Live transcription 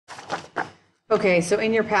Okay, so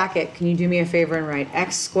in your packet, can you do me a favor and write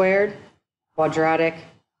x squared, quadratic,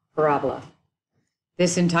 parabola?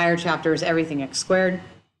 This entire chapter is everything x squared.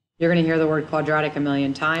 You're going to hear the word quadratic a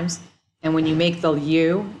million times. And when you make the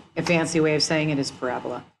U, a fancy way of saying it is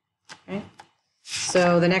parabola. Okay?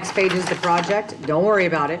 So the next page is the project. Don't worry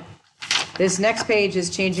about it. This next page is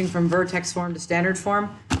changing from vertex form to standard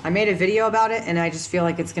form. I made a video about it, and I just feel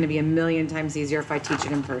like it's going to be a million times easier if I teach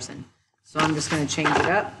it in person. So I'm just going to change it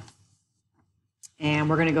up. And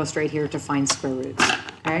we're going to go straight here to find square roots.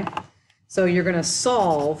 Okay? So you're going to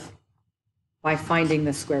solve by finding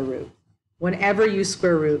the square root. Whenever you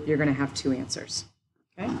square root, you're going to have two answers.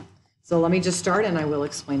 Okay? So let me just start, and I will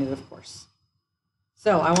explain it, of course.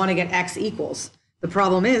 So I want to get x equals. The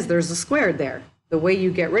problem is there's a squared there. The way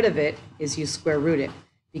you get rid of it is you square root it,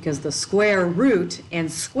 because the square root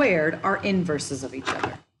and squared are inverses of each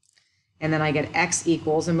other. And then I get x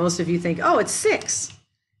equals, and most of you think, oh, it's 6.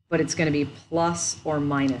 But it's going to be plus or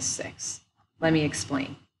minus 6. Let me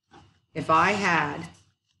explain. If I had,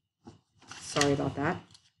 sorry about that,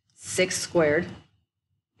 6 squared,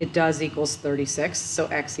 it does equals 36, so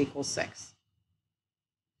x equals 6.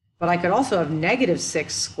 But I could also have negative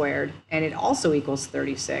 6 squared, and it also equals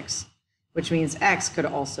 36, which means x could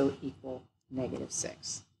also equal negative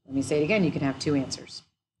 6. Let me say it again, you can have two answers.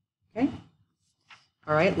 Okay?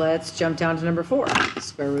 All right, let's jump down to number 4.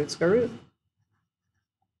 Square root, square root.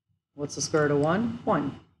 What's the square root of 1?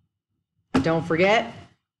 1. Don't forget,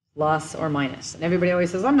 plus or minus. And everybody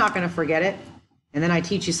always says, I'm not going to forget it. And then I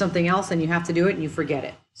teach you something else, and you have to do it, and you forget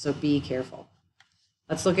it. So be careful.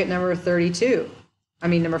 Let's look at number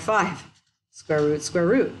 5. Square root, square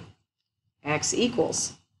root. X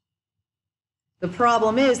equals. The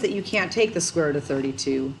problem is that you can't take the square root of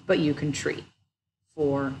 32, but you can treat.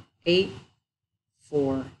 4, 8,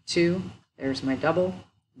 4, 2. There's my double.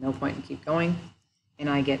 No point in keep going. And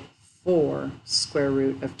I get 4 square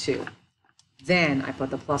root of 2. Then I put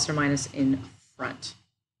the plus or minus in front.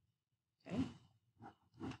 Okay.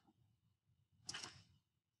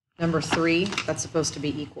 Number 3, that's supposed to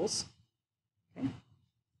be equals. Okay.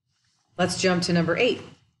 Let's jump to number 8,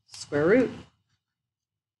 square root.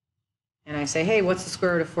 And I say, hey, what's the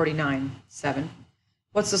square root of 49? 7.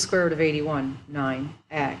 What's the square root of 81? 9.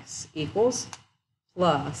 X equals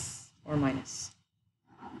plus or minus.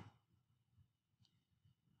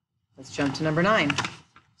 Let's jump to number 9,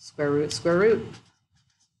 square root, square root.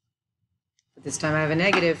 But this time I have a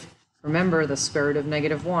negative. Remember, the square root of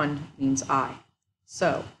negative 1 means I.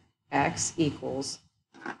 So x equals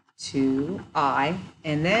 2i,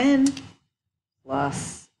 and then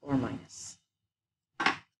plus or minus.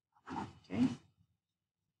 Okay.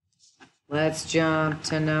 Let's jump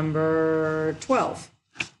to number 12,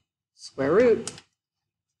 square root.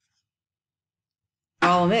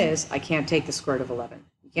 Problem is, I can't take the square root of 11.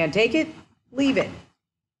 You can't take it? Leave it.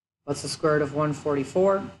 What's the square root of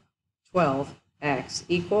 144? 12. X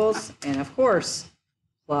equals, and of course,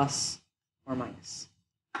 plus or minus.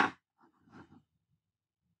 Let's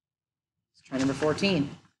try number 14.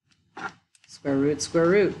 Square root, square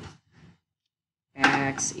root.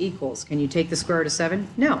 X equals. Can you take the square root of 7?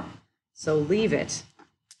 No. So leave it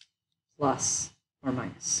plus or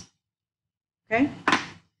minus. Okay?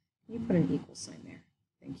 You put an equal sign there.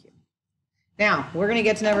 Thank you. Now, we're going to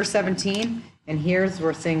get to number 17, and here's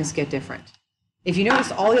where things get different. If you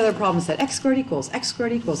notice, all the other problems said x squared equals, x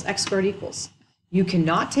squared equals, x squared equals. You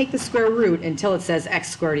cannot take the square root until it says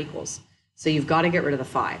x squared equals. So you've got to get rid of the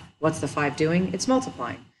 5. What's the 5 doing? It's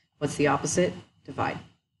multiplying. What's the opposite? Divide.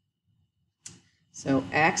 So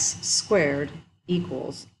x squared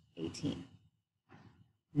equals 18.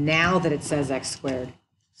 Now that it says x squared,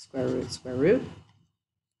 square root,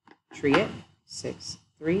 tree it, 6,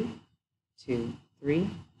 3, 2, 3,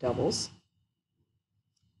 doubles.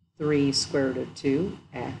 3 square root of 2,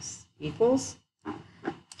 x equals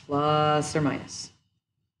plus or minus.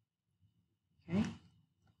 Okay.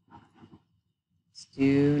 Let's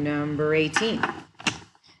do number 18.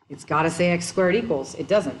 It's got to say x squared equals. It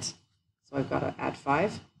doesn't. So I've got to add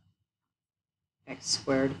 5. X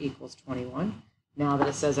squared equals 21. Now that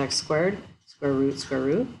it says x squared, square root, square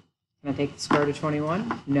root. Can I take the square root of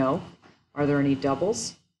 21? No. Are there any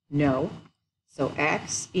doubles? No. So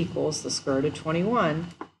x equals the square root of 21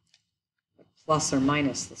 plus or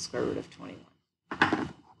minus the square root of 21.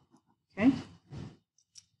 Okay?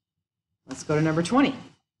 Let's go to number 20.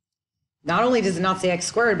 Not only does it not say x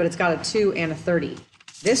squared, but it's got a 2 and a 30.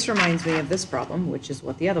 This reminds me of this problem, which is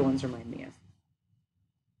what the other ones remind me of.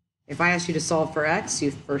 If I asked you to solve for x,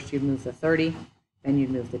 first you'd move the 30, then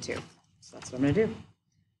you'd move the 2. So that's what I'm going to do.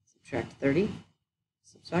 Subtract 30,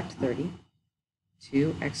 subtract 30,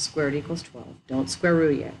 2x squared equals 12. Don't square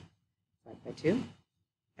root yet. Divide by by 2.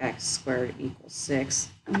 X squared equals 6.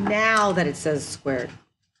 Now that it says squared,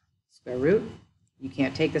 square root, you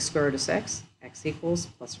can't take the square root of 6. X equals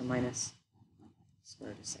plus or minus square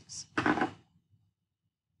root of 6.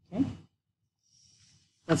 Okay.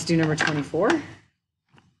 Let's do number 24.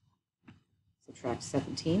 Subtract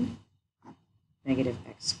 17. Negative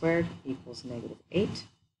x squared equals negative 8.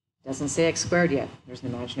 Doesn't say x squared yet. There's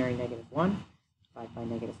an imaginary negative 1. Divide by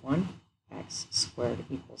negative 1. X squared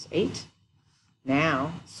equals 8.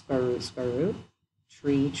 Now, square root,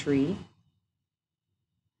 tree.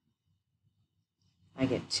 I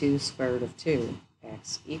get 2 square root of 2.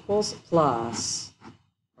 X equals plus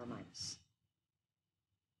or minus.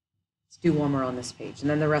 Let's do one more on this page, and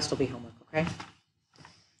then the rest will be homework, okay?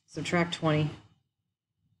 Subtract 20.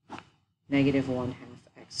 Negative 1/2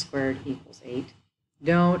 x squared equals 8.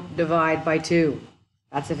 Don't divide by 2.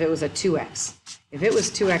 That's if it was a 2x. If it was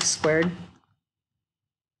 2x squared,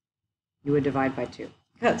 you would divide by 2.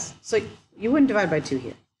 So you wouldn't divide by 2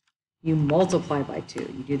 here. You multiply by 2.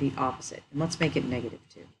 You do the opposite. And let's make it negative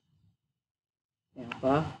 2.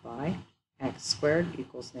 Now, by x squared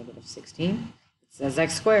equals negative 16. It says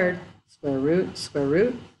x squared, square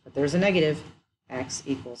root, but there's a negative. X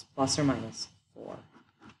equals plus or minus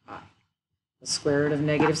 4i. The square root of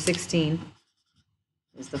negative 16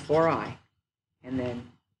 is the 4i, and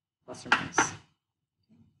then plus or minus.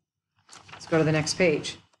 Let's go to the next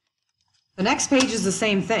page. The next page is the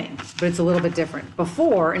same thing, but it's a little bit different.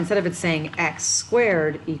 Before, instead of it saying x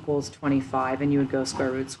squared equals 25, and you would go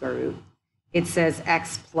square root, it says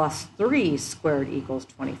x plus 3 squared equals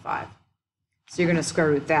 25. So you're going to square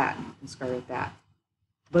root that and square root that.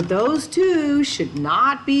 But those two should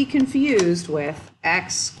not be confused with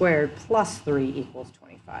x squared plus 3 equals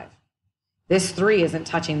 25. This 3 isn't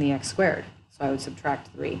touching the x squared, so I would subtract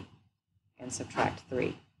 3 and subtract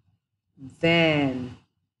 3. Then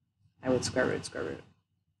I would square root.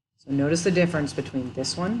 So notice the difference between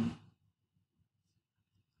this one,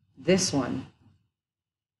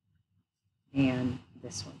 and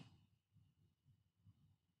this one.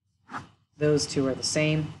 Those two are the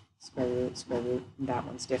same. Square root, and that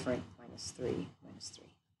one's different, minus 3.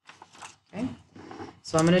 Okay,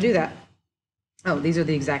 so I'm going to do that. Oh, these are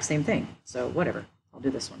the exact same thing, so whatever, I'll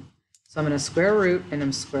do this one. So I'm going to square root and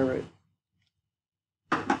I'm square root.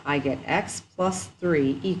 I get x plus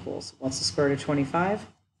 3 equals, what's the square root of 25?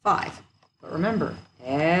 5. But remember,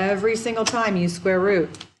 every single time you square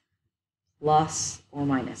root, plus or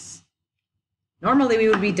minus. Normally we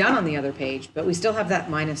would be done on the other page, but we still have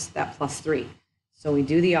that minus, that plus 3. So we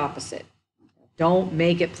do the opposite. Don't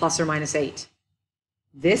make it plus or minus 8.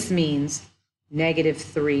 This means negative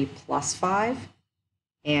 3 plus 5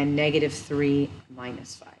 and negative 3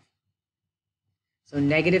 minus 5. So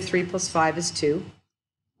negative 3 plus 5 is 2.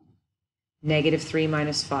 Negative 3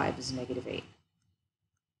 minus 5 is negative 8.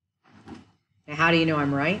 Now how do you know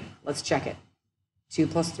I'm right? Let's check it. 2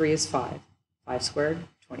 plus 3 is 5. 5 squared,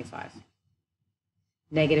 25.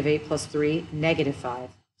 Negative 8 plus 3, negative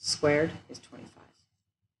 5 squared is 25.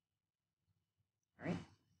 All right,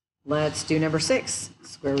 let's do number 6.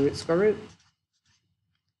 Square root.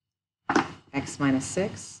 X minus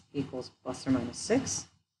 6 equals plus or minus 6.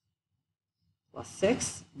 Plus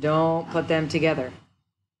 6, don't put them together.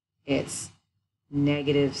 It's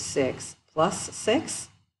negative 6 plus 6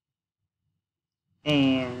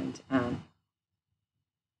 and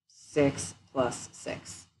 6 plus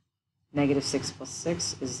 6. Negative 6 plus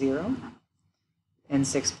 6 is 0, and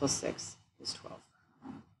 6 plus 6 is 12.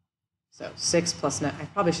 So 6 plus 9, I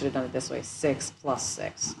probably should have done it this way, 6 plus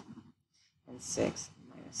 6, and 6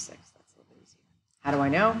 minus 6. That's a little bit easier. How do I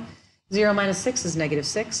know? 0 minus 6 is negative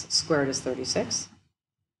 6, squared is 36.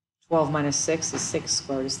 12 minus 6 is 6,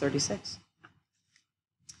 squared is 36.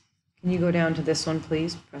 Can you go down to this one,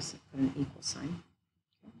 please? Put an equal sign.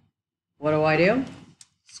 What do?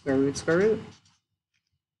 Square root.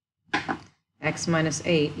 X minus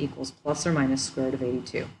 8 equals plus or minus square root of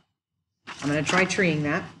 82. I'm going to try treeing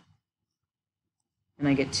that. And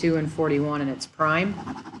I get 2 and 41 and it's prime.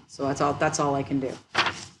 So that's all I can do.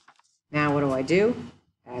 Now what do?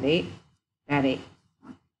 Add 8.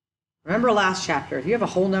 Remember last chapter, if you have a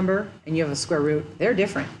whole number and you have a square root, they're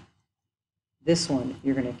different. This one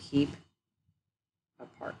you're going to keep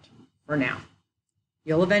apart for now.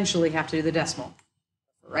 You'll eventually have to do the decimal.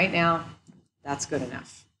 But right now, that's good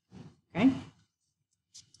enough. Okay?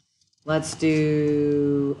 Let's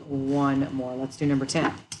do one more. Let's do number 10.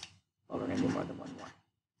 Well, we're going to do more than one more.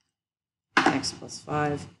 X plus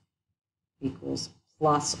 5 equals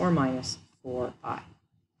plus or minus 4i.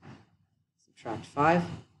 Subtract 5.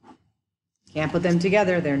 Can't put them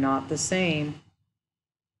together. They're not the same.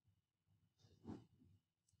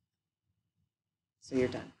 So you're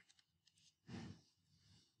done.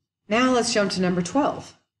 Now let's jump to number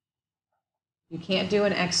 12. You can't do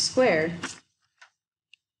an x squared.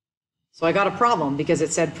 So I got a problem because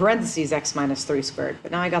it said parentheses x minus 3 squared,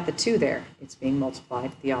 but now I got the 2 there. It's being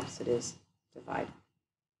multiplied. The opposite is divide.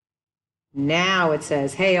 Now it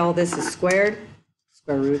says, hey, all this is squared.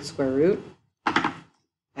 Square root.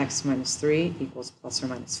 X minus 3 equals plus or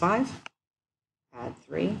minus 5. Add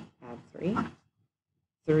 3.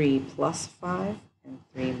 3 plus 5 and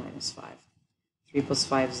 3 minus 5. 3 plus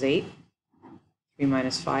 5 is 8. 3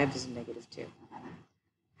 minus 5 is negative 2.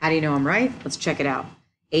 How do you know I'm right? Let's check it out.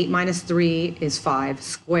 8 minus 3 is 5.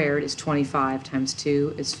 Squared is 25 times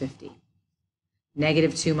 2 is 50.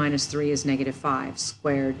 Negative 2 minus 3 is negative 5.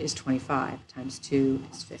 Squared is 25 times 2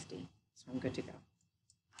 is 50. So I'm good to go.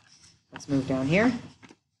 Let's move down here.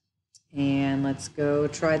 And let's go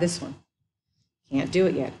try this one. Can't do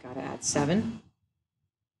it yet. Got to add 7.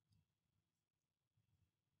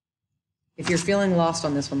 If you're feeling lost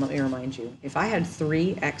on this one, let me remind you. If I had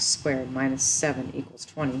 3x squared minus 7 equals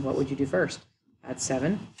 20, what would you do first? Add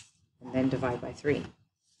 7 and then divide by 3.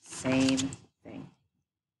 Same thing.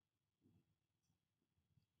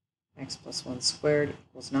 X plus 1 squared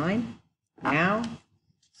equals 9. Now,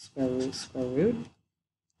 square root.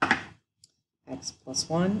 X plus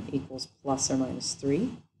 1 equals plus or minus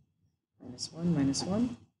 3. Minus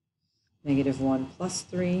 1. Negative 1 plus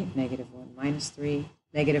 3. Negative 1 minus 3.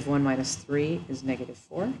 Negative 1 minus 3 is negative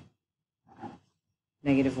 4.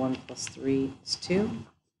 Negative 1 plus 3 is 2.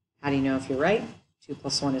 How do you know if you're right? 2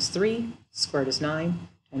 plus 1 is 3. Squared is 9.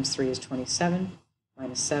 Times 3 is 27.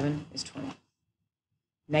 Minus 7 is 20.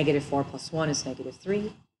 Negative 4 plus 1 is negative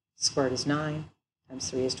 3. Squared is 9. Times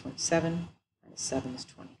 3 is 27. Minus 7 is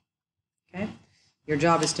 20. Okay? Your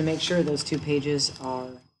job is to make sure those two pages are